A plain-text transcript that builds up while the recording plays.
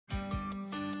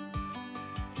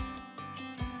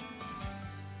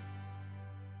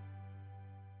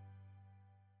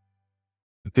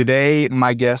Today,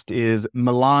 my guest is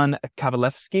Milan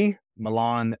Kowalewski.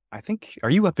 Milan, I think, are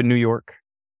you up in New York?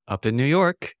 Up in New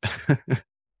York.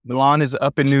 Milan is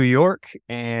up in New York,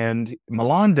 and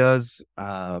Milan does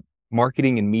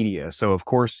marketing and media. So, of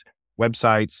course,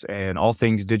 websites and all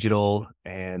things digital.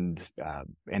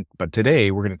 But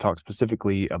today we're going to talk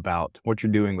specifically about what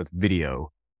you're doing with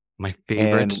video. My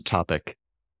favorite And topic.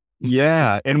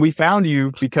 yeah, and we found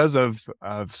you because of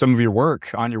some of your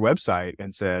work on your website,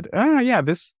 and said, yeah,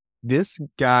 this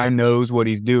guy knows what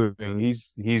he's doing.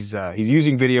 He's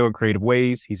using video in creative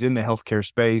ways. He's in the healthcare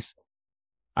space.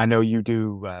 I know you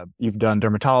do. You've done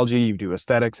dermatology. You do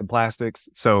aesthetics and plastics,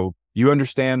 so you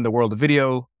understand the world of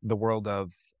video, the world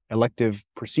of elective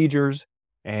procedures.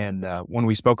 And when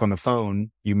we spoke on the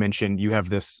phone, you mentioned you have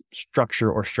this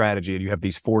structure or strategy, and you have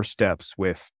these 4 steps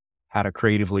with how to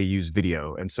creatively use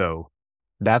video. And so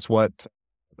that's what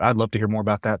I'd love to hear more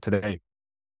about that today.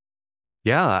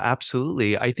 Yeah,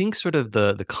 absolutely. I think sort of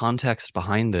the context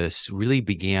behind this really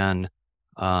began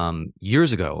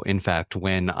years ago. In fact,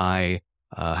 when I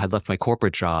had left my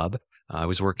corporate job, I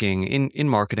was working in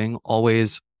marketing.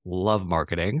 Always love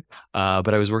marketing,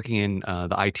 but I was working in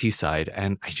the IT side,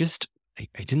 and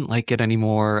I didn't like it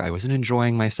anymore. I wasn't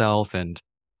enjoying myself, and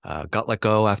got let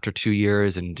go after 2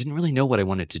 years, and didn't really know what I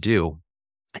wanted to do.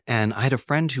 And I had a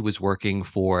friend who was working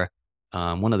for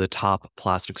one of the top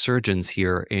plastic surgeons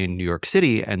here in New York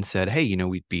City and said, "Hey,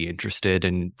 we'd be interested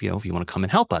in, if you want to come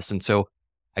and help us." And so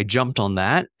I jumped on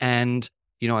that. And,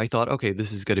 I thought, okay,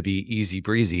 this is going to be easy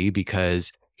breezy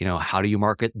because, how do you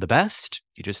market the best?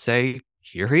 You just say,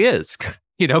 here he is,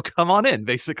 come on in,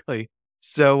 basically.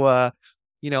 So,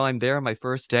 I'm there on my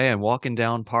first day. I'm walking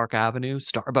down Park Avenue,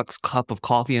 Starbucks cup of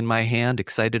coffee in my hand,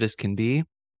 excited as can be.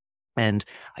 And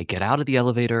I get out of the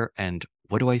elevator, and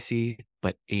what do I see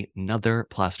but another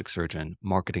plastic surgeon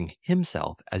marketing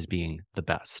himself as being the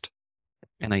best?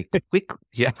 And I quick,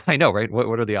 yeah, I know, right?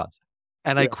 What are the odds?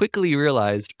 And I Yeah. quickly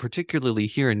realized, particularly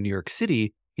here in New York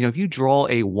City, if you draw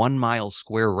a 1 mile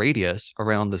square radius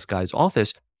around this guy's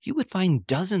office, you would find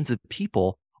dozens of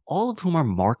people, all of whom are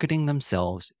marketing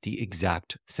themselves the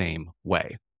exact same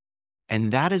way.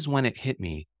 And that is when it hit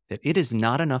me that it is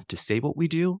not enough to say what we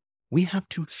do. We have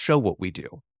to show what we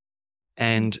do.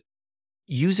 And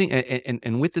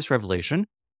and with this revelation,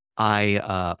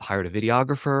 I hired a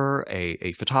videographer,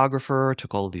 a photographer,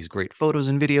 took all of these great photos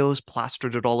and videos,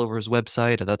 plastered it all over his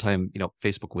website. At that time,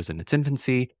 Facebook was in its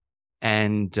infancy,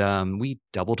 and we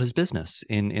doubled his business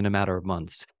in a matter of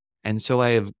months. And so I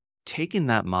have taken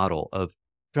that model of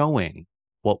showing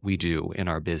what we do in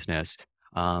our business,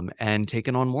 and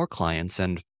taken on more clients.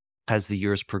 And as the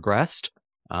years progressed,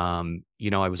 I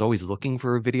was always looking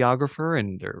for a videographer,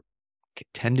 and they're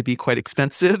tend to be quite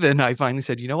expensive. And I finally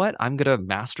said, you know what? I'm going to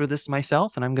master this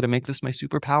myself, and I'm going to make this my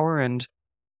superpower. And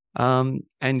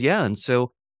yeah. And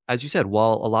so, as you said,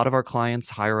 while a lot of our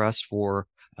clients hire us for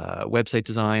website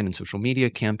design and social media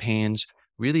campaigns,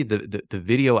 really the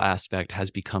video aspect has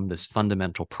become this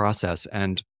fundamental process.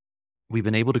 And we've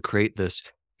been able to create this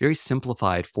very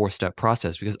simplified 4 step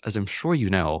process because, as I'm sure you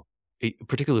know,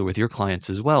 particularly with your clients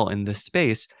as well in this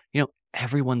space,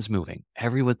 everyone's moving.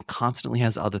 Everyone constantly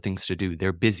has other things to do.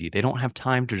 They're busy. They don't have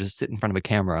time to just sit in front of a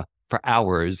camera for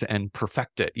hours and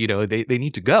perfect it. They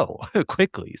need to go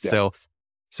quickly. Yeah.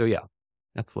 So yeah,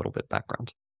 that's a little bit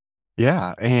background.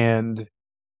 Yeah. And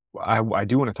I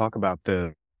do want to talk about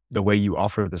the way you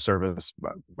offer the service.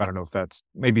 But I don't know if that's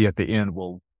maybe at the end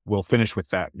we'll finish with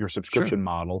that, your Sure. subscription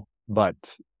model.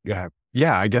 But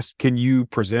yeah, I guess can you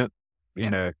present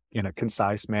in a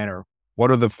concise manner what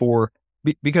are the 4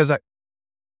 because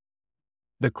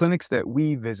the clinics that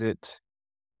we visit,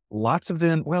 lots of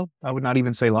them, well, I would not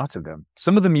even say lots of them.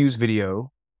 Some of them use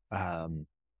video. Um,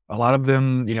 a lot of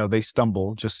them, they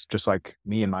stumble just like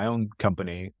me and my own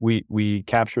company. We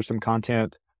capture some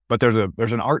content, but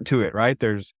there's an art to it, right?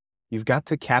 You've got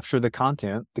to capture the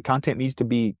content. The content needs to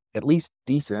be at least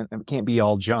decent, and it can't be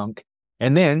all junk.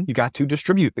 And then you got to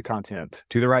distribute the content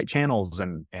to the right channels,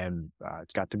 and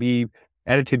it's got to be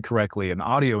edited correctly, and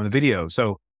audio and video.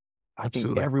 So I think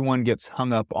Absolutely. everyone gets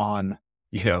hung up on,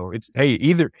 it's, hey,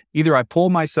 either I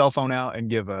pull my cell phone out and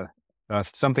give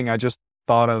something I just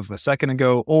thought of a second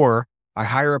ago, or I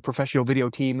hire a professional video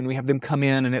team and we have them come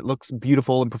in and it looks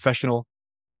beautiful and professional.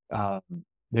 Uh,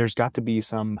 there's got to be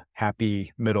some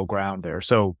happy middle ground there.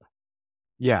 So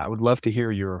yeah, I would love to hear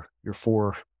your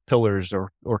 4 pillars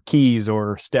or keys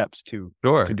or steps to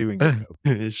Sure. doing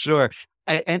video. Sure.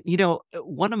 And,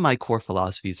 one of my core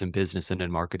philosophies in business and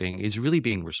in marketing is really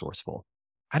being resourceful.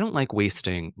 I don't like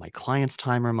wasting my clients'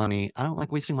 time or money. I don't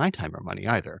like wasting my time or money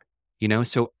either.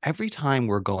 So every time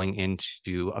we're going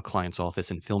into a client's office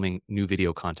and filming new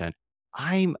video content,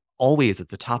 I'm always at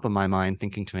the top of my mind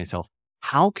thinking to myself,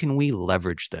 how can we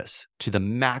leverage this to the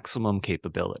maximum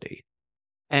capability?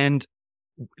 And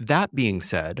that being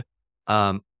said,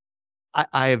 um,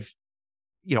 I've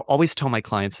always tell my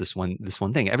clients this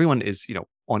one thing. Everyone is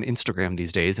on Instagram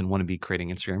these days and want to be creating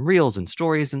Instagram reels and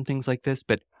stories and things like this.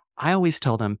 But I always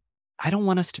tell them, I don't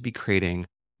want us to be creating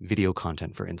video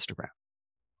content for Instagram.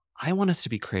 I want us to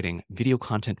be creating video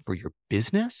content for your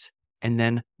business and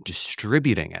then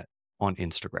distributing it on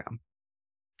Instagram.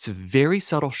 It's a very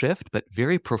subtle shift, but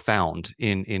very profound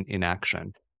in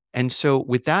action. And so,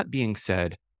 with that being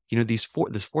said, this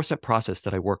 4-step process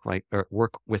that I work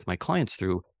with my clients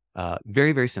through,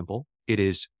 very very simple. It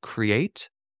is create,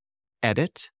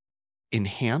 edit,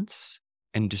 enhance,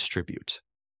 and distribute.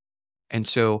 And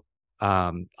so,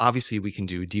 obviously, we can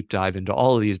do a deep dive into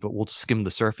all of these, but we'll skim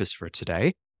the surface for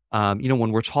today.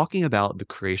 When we're talking about the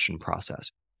creation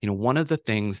process, one of the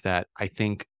things that I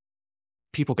think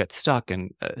people get stuck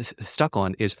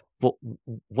on is, well,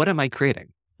 what am I creating?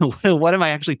 What am I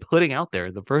actually putting out there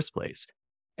in the first place?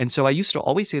 And so I used to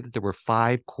always say that there were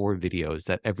 5 core videos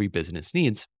that every business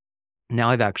needs. Now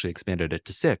I've actually expanded it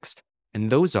to 6.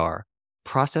 And those are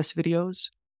process videos,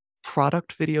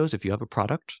 product videos, if you have a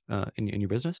product in your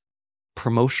business,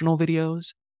 promotional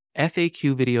videos,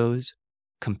 FAQ videos,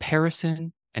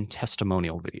 comparison, and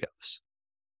testimonial videos.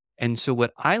 And so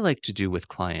what I like to do with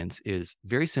clients is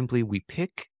very simply, we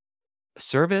pick a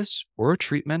service or a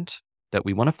treatment that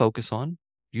we want to focus on.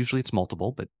 Usually it's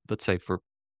multiple, but let's say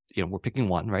we're picking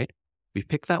one, right? We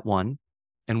pick that one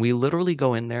and we literally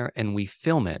go in there and we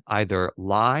film it either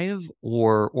live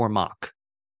or mock.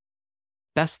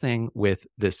 Best thing with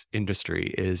this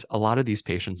industry is a lot of these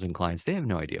patients and clients, they have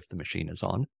no idea if the machine is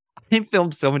on. I've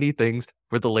filmed so many things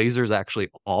where the laser is actually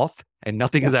off and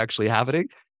nothing Yeah. is actually happening.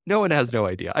 No one has no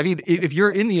idea. I mean, if you're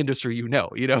in the industry,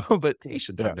 but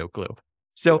patients Yeah. have no clue.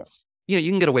 So, Yeah. you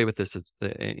can get away with this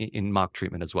in mock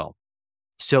treatment as well.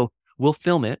 So we'll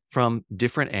film it from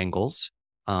different angles.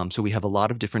 So we have a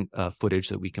lot of different footage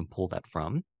that we can pull that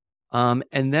from.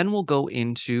 And then we'll go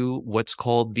into what's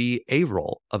called the A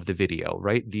roll of the video,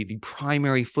 right? The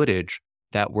primary footage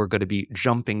that we're going to be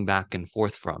jumping back and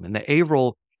forth from. And the A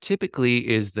roll typically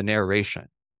is the narration.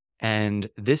 And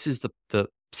this is the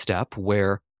step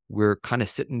where we're kind of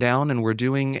sitting down and we're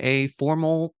doing a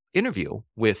formal interview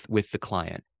with the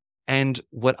client. And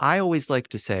what I always like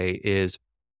to say is,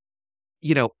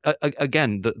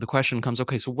 again, the question comes,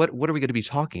 okay, so what are we going to be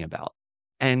talking about?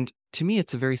 And to me,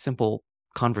 it's a very simple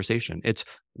conversation. It's,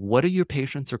 what do your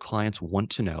patients or clients want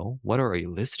to know? What are a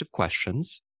list of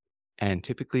questions? And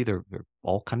typically they're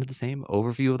all kind of the same: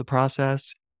 overview of the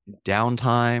process,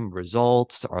 downtime,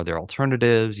 results, are there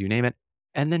alternatives, you name it.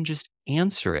 And then just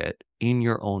answer it in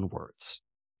your own words,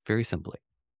 very simply.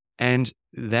 And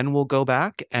then we'll go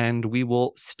back and we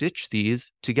will stitch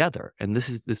these together. And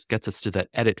this gets us to that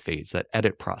edit phase, that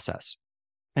edit process.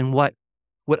 And what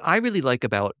I really like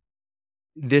about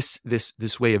this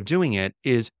way of doing it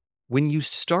is, when you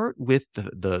start with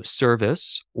the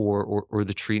service or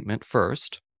the treatment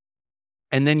first,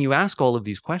 and then you ask all of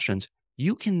these questions,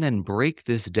 you can then break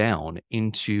this down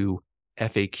into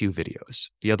FAQ videos,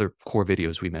 the other core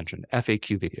videos we mentioned,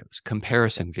 FAQ videos,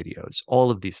 comparison videos,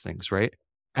 all of these things, right?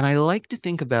 And I like to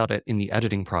think about it in the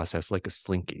editing process like a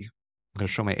slinky. I'm going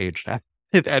to show my age now.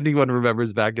 If anyone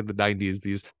remembers back in the 90s,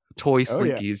 these toy Oh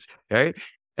yeah. slinkies, right?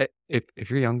 If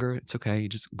you're younger, it's okay. You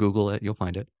just Google it, you'll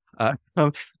find it.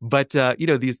 But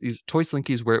these toy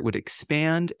slinkies where it would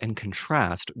expand and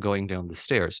contrast going down the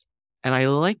stairs. And I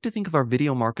like to think of our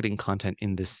video marketing content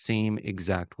in the same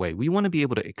exact way. We want to be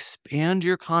able to expand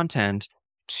your content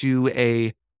to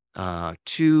a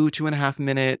 2.5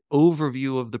 minute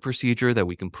overview of the procedure that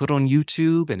we can put on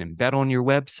YouTube and embed on your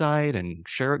website and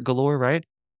share it galore, right?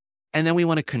 And then we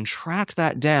want to contract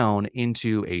that down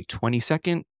into a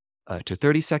 20-second to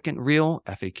 30-second reel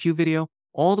FAQ video,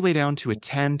 all the way down to a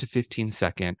 10 to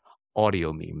 15-second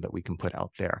audio meme that we can put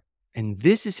out there. And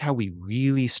this is how we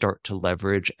really start to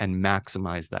leverage and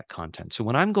maximize that content. So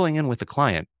when I'm going in with a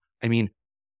client, I mean,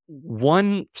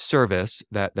 one service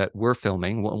that we're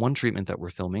filming, one treatment that we're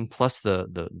filming, plus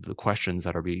the questions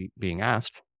that are being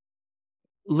asked,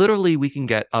 literally we can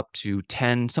get up to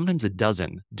 10, sometimes a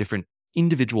dozen different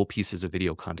individual pieces of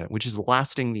video content, which is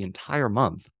lasting the entire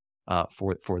month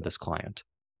for this client.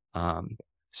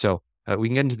 So we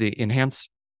can get into the enhance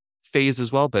phase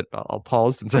as well, but I'll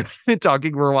pause since I've been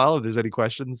talking for a while. If there's any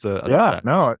questions about Yeah. that.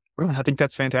 No, I think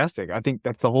that's fantastic. I think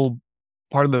that's the whole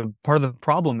part of the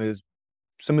problem is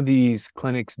some of these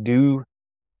clinics do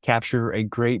capture a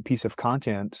great piece of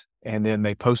content and then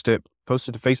they post it to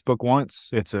Facebook once.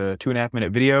 It's a 2.5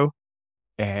 minute video.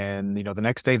 and the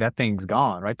next day that thing's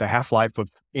gone, right? The half-life of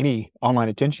any online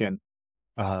attention.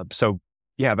 So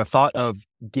yeah, the thought of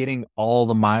getting all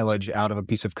the mileage out of a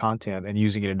piece of content and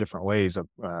using it in different ways,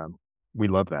 we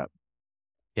love that.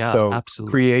 Yeah, So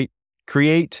absolutely.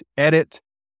 create, edit,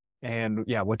 and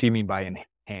yeah, what do you mean by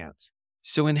enhance?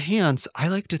 So enhance, I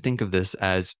like to think of this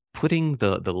as putting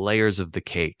the layers of the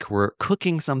cake. We're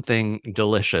cooking something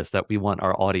delicious that we want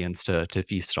our audience to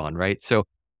feast on, right? So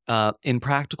in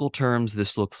practical terms,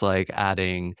 this looks like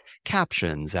adding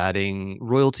captions, adding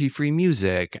royalty-free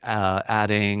music,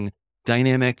 adding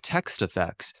dynamic text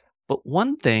effects. But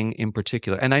one thing in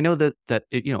particular, and I know that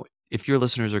if your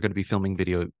listeners are going to be filming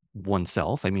video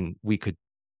oneself, I mean, we could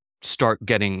start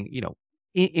getting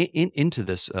into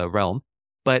this realm,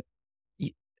 but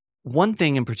Y one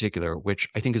thing in particular, which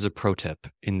I think is a pro tip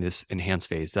in this enhance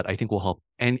phase that I think will help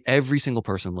and every single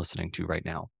person listening to right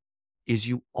now, is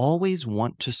you always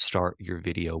want to start your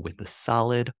video with a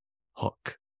solid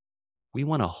hook. We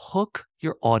wanna hook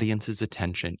your audience's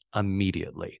attention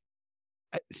immediately.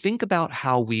 Think about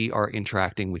how we are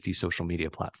interacting with these social media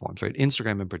platforms, right?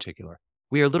 Instagram in particular.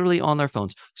 We are literally on their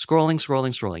phones, scrolling,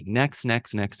 scrolling, scrolling, next,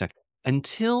 next, next, next,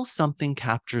 until something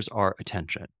captures our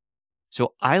attention.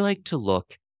 So I like to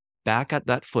look back at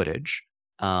that footage,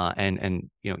 and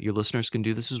your listeners can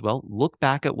do this as well. Look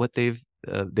back at what they've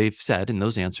said in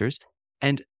those answers,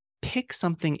 and pick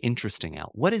something interesting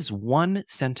out. What is one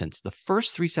sentence? The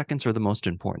first 3 seconds are the most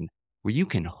important, where you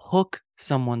can hook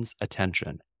someone's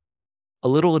attention. A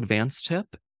little advanced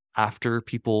tip after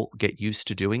people get used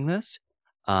to doing this.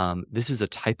 This is a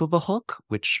type of a hook,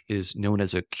 which is known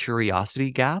as a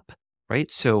curiosity gap,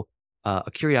 right? So,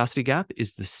 a curiosity gap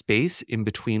is the space in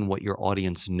between what your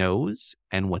audience knows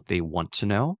and what they want to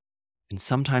know. And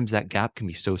sometimes that gap can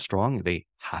be so strong they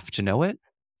have to know it.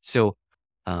 So,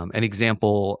 an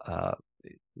example,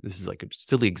 this is like a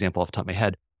silly example off the top of my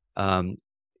head. Um,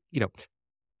 you know,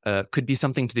 could be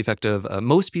something to the effect of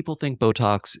most people think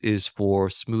Botox is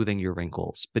for smoothing your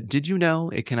wrinkles, but did you know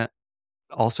it can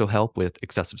also help with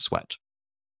excessive sweat?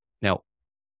 Now,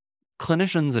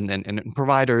 clinicians and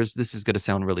providers, this is going to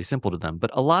sound really simple to them, but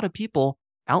a lot of people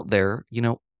out there,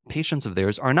 patients of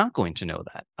theirs are not going to know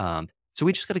that. So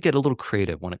we just got to get a little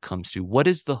creative when it comes to what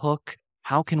is the hook?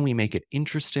 How can we make it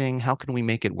interesting? How can we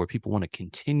make it where people want to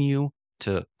continue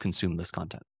to consume this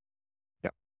content? Yeah.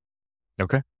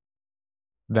 Okay.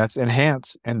 That's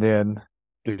enhance and then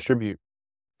distribute.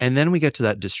 And then we get to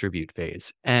that distribute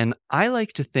phase. And I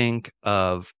like to think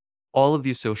of all of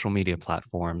these social media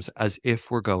platforms as if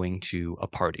we're going to a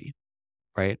party,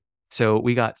 right? So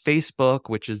we got Facebook,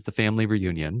 which is the family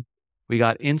reunion. We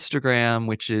got Instagram,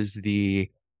 which is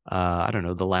I don't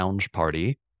know, the lounge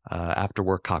party, after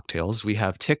work cocktails. We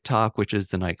have TikTok, which is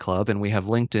the nightclub. And we have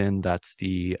LinkedIn, that's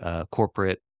the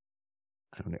corporate,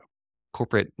 I don't know,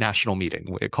 corporate national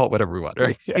meeting. We call it whatever we want,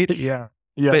 right? Yeah.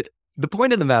 Yeah. But the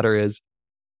point of the matter is,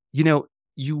 you know,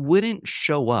 you wouldn't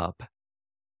show up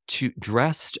to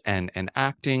dressed and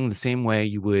acting the same way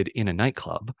you would in a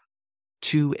nightclub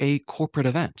to a corporate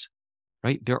event,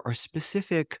 right? There are a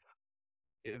specific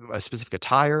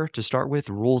attire to start with,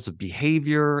 rules of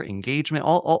behavior, engagement,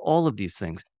 all of these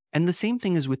things. And the same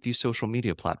thing is with these social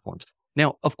media platforms.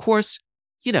 Now, of course,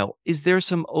 is there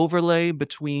some overlay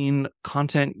between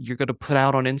content you're going to put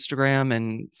out on Instagram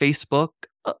and Facebook?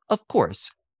 Of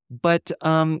course. But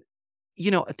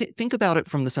think about it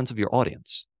from the sense of your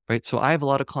audience, right? So I have a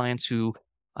lot of clients who,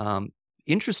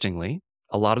 interestingly,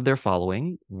 a lot of their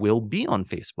following will be on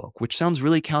Facebook, which sounds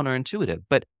really counterintuitive,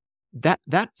 but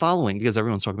that following, because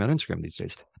everyone's talking about Instagram these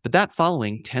days, but that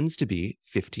following tends to be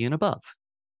 50 and above,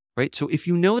 right? So if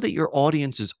you know that your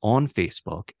audience is on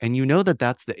Facebook and you know that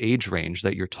that's the age range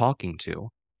that you're talking to,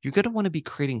 you're going to want to be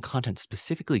creating content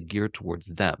specifically geared towards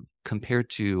them compared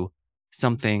to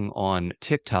something on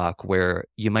TikTok where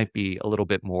you might be a little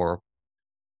bit more,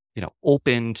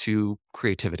 open to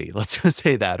creativity. Let's just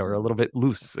say that, or a little bit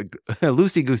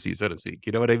loosey goosey, so to speak.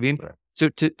 You know what I mean? Right. So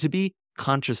to be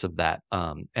conscious of that,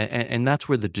 and that's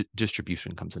where the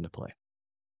distribution comes into play.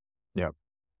 Yeah.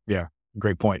 Yeah.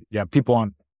 Great point. Yeah.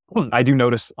 I do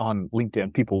notice on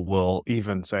LinkedIn, people will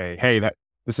even say, hey,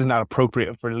 this is not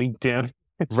appropriate for LinkedIn,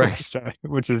 Right.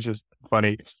 which is just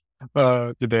funny.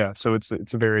 Yeah. So it's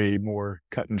a very more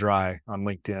cut and dry on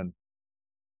LinkedIn.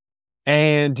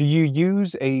 And do you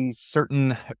use a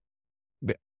certain,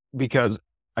 be- because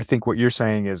I think what you're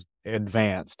saying is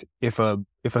advanced. If a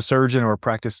surgeon or a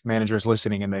practice manager is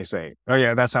listening and they say, "Oh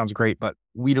yeah, that sounds great, but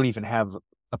we don't even have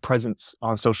a presence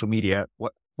on social media.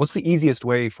 What's the easiest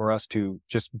way for us to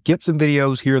just get some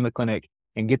videos here in the clinic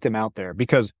and get them out there?"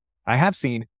 Because I have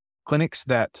seen clinics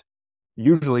that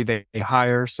usually they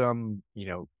hire some,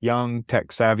 young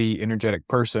tech savvy, energetic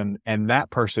person, and that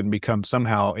person becomes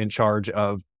somehow in charge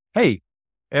of, hey,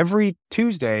 every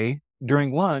Tuesday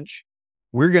during lunch,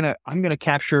 I'm gonna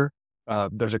capture.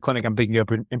 There's a clinic I'm thinking of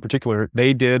in particular.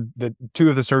 The two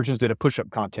of the surgeons did a push-up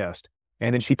contest,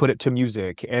 and then she put it to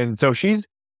music, and so she's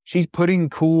putting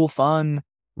cool, fun,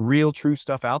 real, true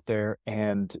stuff out there,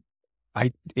 and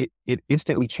it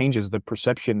instantly changes the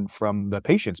perception from the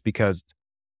patients because,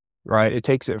 right, it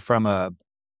takes it from a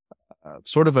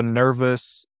sort of a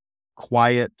nervous,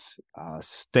 quiet,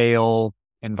 stale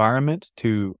environment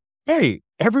to, hey,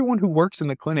 everyone who works in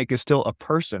the clinic is still a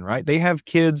person, right? They have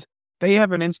kids, they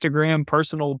have an Instagram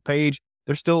personal page.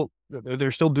 They're still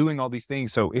doing all these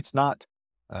things. So it's not,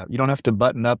 you don't have to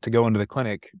button up to go into the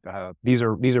clinic. These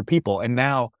are people. And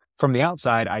now from the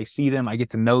outside, I see them, I get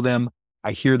to know them,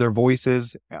 I hear their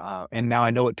voices, and now I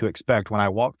know what to expect when I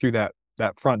walk through that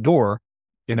front door.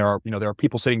 And there are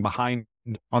people sitting behind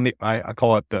on I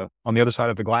call it on the other side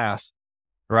of the glass,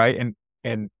 right?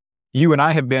 And you and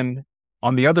I have been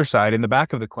on the other side in the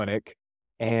back of the clinic,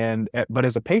 but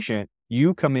as a patient,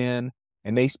 you come in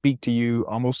and they speak to you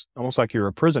almost like you're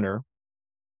a prisoner,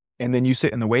 and then you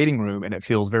sit in the waiting room and it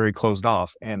feels very closed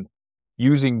off. And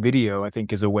using video, I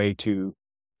think, is a way to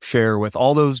share with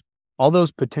all those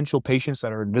potential patients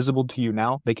that are invisible to you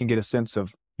now. They can get a sense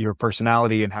of your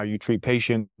personality and how you treat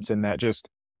patients, and that just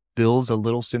builds a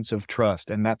little sense of trust.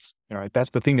 And that's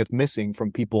the thing that's missing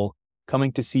from people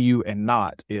coming to see you and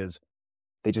not is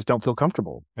they just don't feel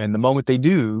comfortable. And the moment they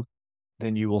do,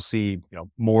 then you will see,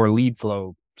 more lead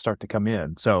flow start to come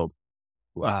in. So,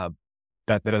 that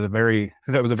is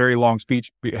that was a very long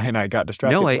speech and I got No,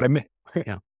 distracted.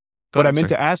 yeah. Go What I ahead. meant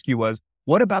Sorry. to ask you was,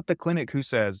 what about the clinic who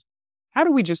says, how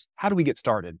do we get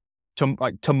started?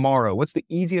 Like tomorrow, what's the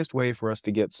easiest way for us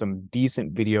to get some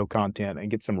decent video content and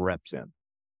get some reps in?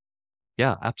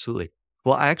 Yeah, absolutely.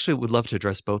 Well, I actually would love to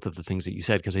address both of the things that you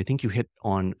said because I think you hit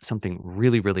on something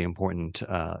really, really important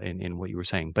in what you were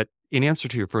saying. But in answer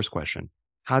to your first question,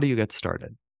 how do you get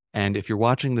started? And if you're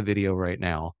watching the video right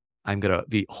now, I'm going to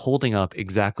be holding up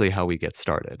exactly how we get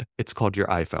started. It's called your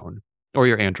iPhone or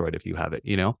your Android if you have it,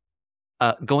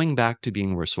 going back to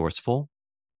being resourceful,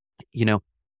 you know,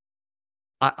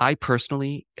 I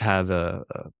personally have a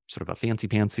sort of a fancy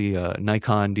pantsy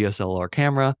Nikon DSLR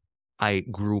camera. I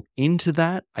grew into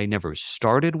that. I never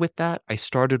started with that. I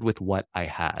started with what I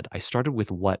had. I started with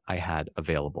what I had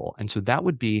available. And so that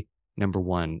would be number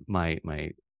one, my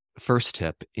first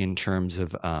tip in terms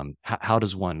of how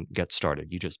does one get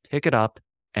started? You just pick it up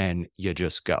and you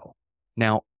just go.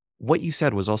 Now, what you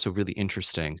said was also really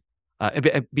interesting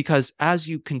because as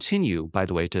you continue, by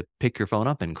the way, to pick your phone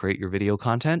up and create your video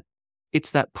content,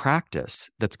 it's that practice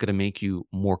that's going to make you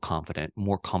more confident,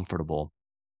 more comfortable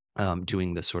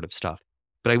doing this sort of stuff.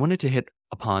 But I wanted to hit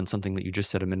upon something that you just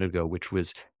said a minute ago, which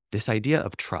was this idea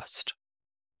of trust.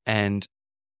 And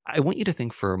I want you to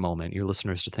think for a moment, your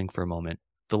listeners to think for a moment,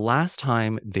 the last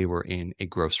time they were in a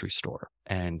grocery store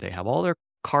and they have all their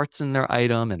carts in their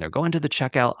item and they're going to the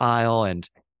checkout aisle and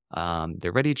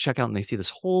they're ready to check out and they see this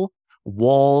whole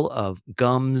wall of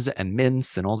gums and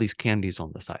mints and all these candies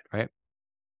on the side, right?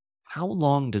 How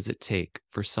long does it take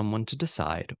for someone to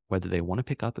decide whether they want to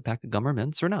pick up a pack of gum or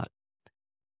mints or not?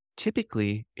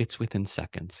 Typically, it's within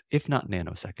seconds, if not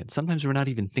nanoseconds. Sometimes we're not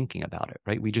even thinking about it,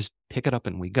 right? We just pick it up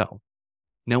and we go.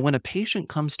 Now, when a patient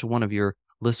comes to one of your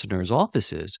listeners'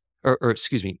 offices, or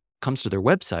excuse me, comes to their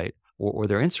website or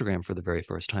their Instagram for the very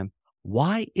first time,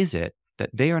 why is it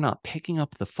that they are not picking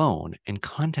up the phone and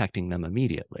contacting them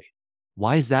immediately?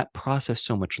 Why is that process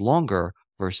so much longer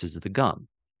versus the gum?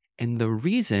 And the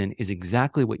reason is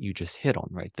exactly what you just hit on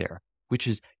right there, which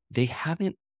is they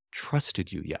haven't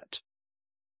trusted you yet.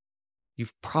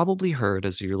 You've probably heard,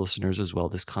 as your listeners as well,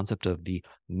 this concept of the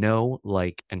know,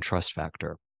 like, and trust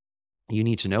factor. You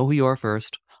need to know who you are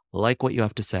first, like what you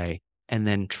have to say, and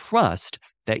then trust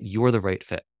that you're the right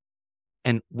fit.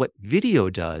 And what video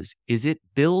does is it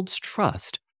builds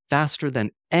trust faster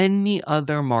than any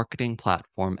other marketing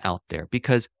platform out there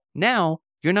because now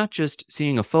you're not just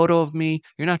seeing a photo of me,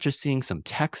 you're not just seeing some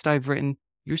text I've written,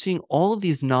 you're seeing all of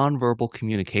these nonverbal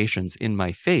communications in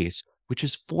my face, which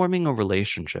is forming a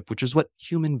relationship, which is what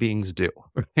human beings do,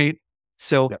 right?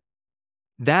 So Yep.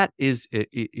 that is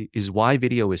why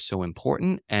video is so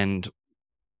important and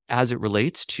as it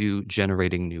relates to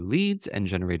generating new leads and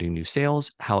generating new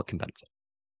sales, how it can benefit.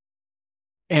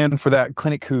 And for that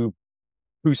clinic who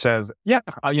says, yeah,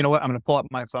 you know what, I'm going to pull up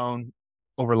my phone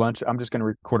over lunch. I'm just going to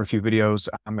record a few videos.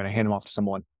 I'm going to hand them off to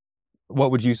someone.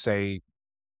 What would you say?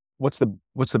 What's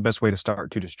the best way to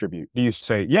start to distribute? Do you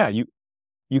say, yeah,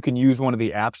 you can use one of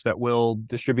the apps that will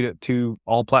distribute it to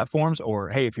all platforms, or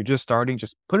hey, if you're just starting,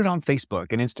 just put it on Facebook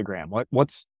and Instagram.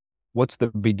 What's the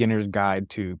beginner's guide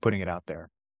to putting it out there?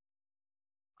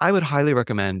 I would highly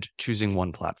recommend choosing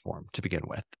one platform to begin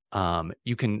with.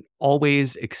 You can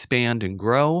always expand and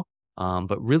grow,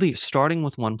 but really starting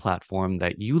with one platform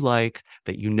that you like,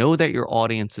 that you know that your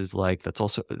audience is like, that's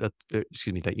also that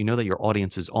excuse me, that you know that your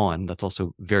audience is on. That's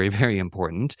also very, very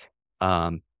important.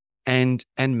 Um, and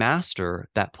master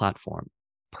that platform.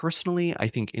 Personally, I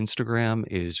think Instagram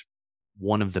is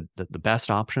one of the best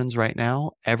options right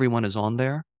now. Everyone is on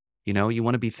there. You know, you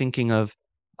want to be think of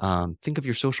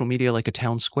your social media like a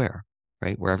town square,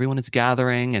 right? Where everyone is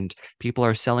gathering and people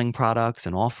are selling products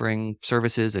and offering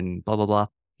services and blah, blah, blah.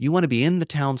 You want to be in the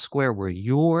town square where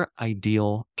your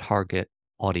ideal target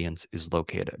audience is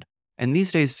located. And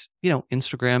these days,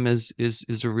 Instagram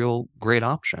is a real great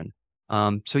option.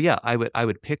 So yeah, I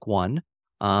would pick one.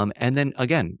 And then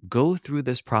again, go through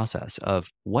this process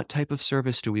of what type of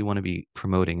service do we want to be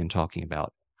promoting and talking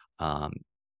about. Um,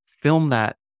 Film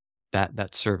that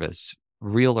service,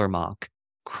 real or mock.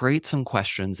 Create some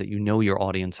questions that you know your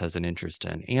audience has an interest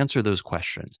in. Answer those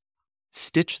questions.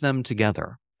 Stitch them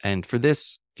together. And for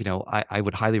this, I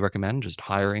would highly recommend just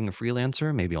hiring a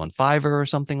freelancer, maybe on Fiverr or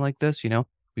something like this.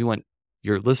 We want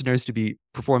your listeners to be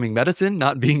performing medicine,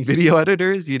 not being video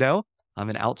editors,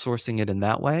 and outsourcing it in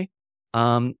that way.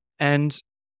 Um, and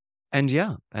and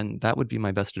yeah, and that would be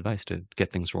my best advice to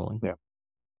get things rolling. Yeah,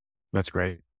 that's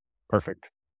great.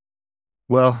 Perfect.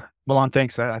 Well, Milan,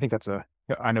 thanks. I think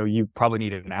I know you probably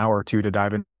needed an hour or two to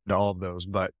dive into all of those,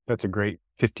 but that's a great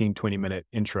 15, 20-minute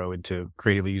intro into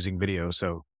creatively using video.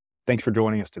 So thanks for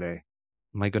joining us today.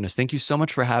 My goodness. Thank you so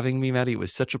much for having me, Maddie. It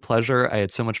was such a pleasure. I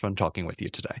had so much fun talking with you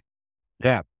today.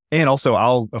 Yeah. And also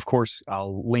I'll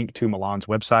link to Milan's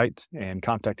website and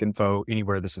contact info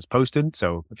anywhere this is posted.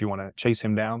 So if you want to chase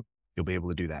him down, you'll be able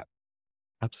to do that.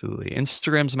 Absolutely.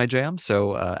 Instagram's my jam.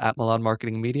 So at Milan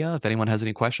Marketing Media, if anyone has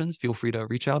any questions, feel free to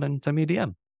reach out and send me a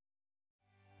DM.